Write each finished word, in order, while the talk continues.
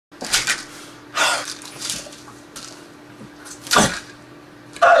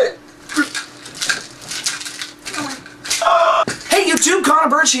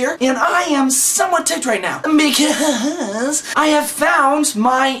Burge here, and I am somewhat ticked right now because I have found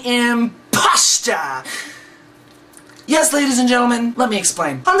my imposter. Yes, ladies and gentlemen, let me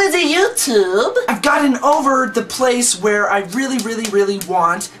explain. On the YouTube, I've gotten over the place where I really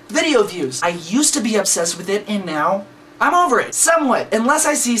want video views. I used to be obsessed with it, and now I'm over it. Somewhat. Unless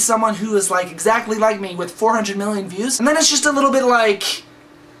I see someone who is like exactly like me with 400 million views, and then it's just a little bit like,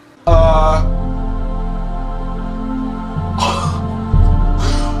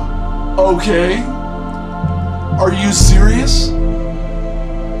 okay. Are you serious?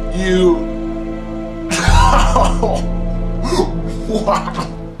 You... Wow.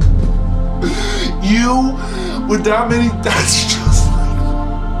 You, with that many, that's just like...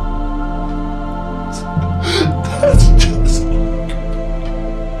 That's just like...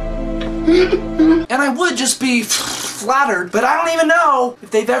 And I would just be flattered, but I don't even know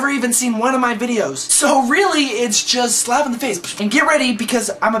if they've ever even seen one of my videos. So really, it's just slap in the face. And get ready, because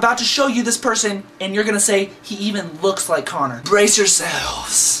I'm about to show you this person, and you're gonna say, he even looks like Connor. Brace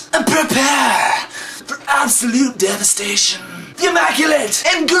yourselves, and prepare for absolute devastation. The immaculate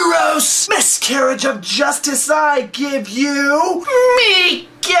and gross miscarriage of justice I give you,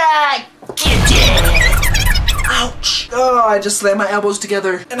 MeekaKitty. Ouch. Oh, I just slammed my elbows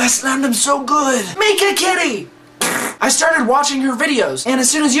together, and I slammed them so good. MeekaKitty! I started watching her videos, and as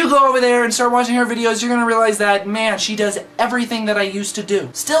soon as you go over there and start watching her videos, you're gonna realize that, man, she does everything that I used to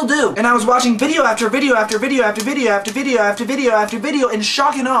do. Still do. And I was watching video after video after video after video after video after video after video in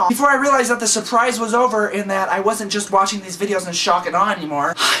shock and awe before I realized that the surprise was over and that I wasn't just watching these videos in shock and awe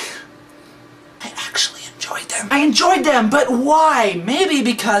anymore. I actually enjoyed them. I enjoyed them, but why? Maybe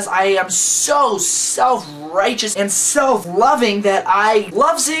because I am so self-righteous and self-loving that I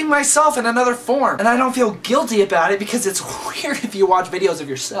love seeing myself in another form. And I don't feel guilty about it because it's weird if you watch videos of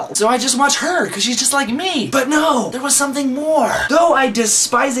yourself. So I just watch her because she's just like me. But no, there was something more. Though I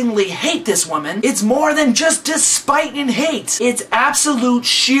despisingly hate this woman, it's more than just despite and hate. It's absolute,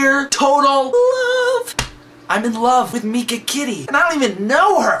 sheer, total love. I'm in love with MeekaKitty, and I don't even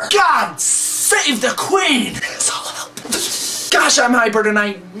know her. God save the queen! It's all about... Gosh, I'm hypered, and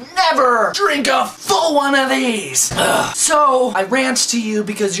I never drink a full one of these. Ugh. So, I rant to you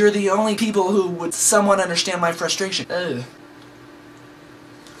because you're the only people who would somewhat understand my frustration. Ugh.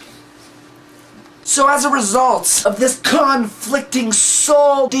 So as a result of this conflicting,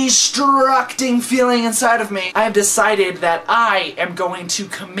 soul-destructing feeling inside of me, I have decided that I am going to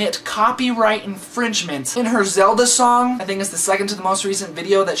commit copyright infringement in her Zelda song. I think it's the second to the most recent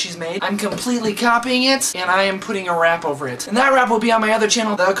video that she's made. I'm completely copying it, and I am putting a rap over it. And that rap will be on my other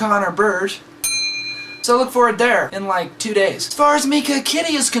channel, The ConnorAlterEgo. So look for it there in like 2 days. As far as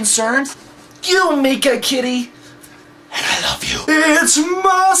MeekaKitty is concerned, you MeekaKitty, and I love you. It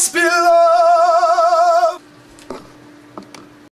must be love.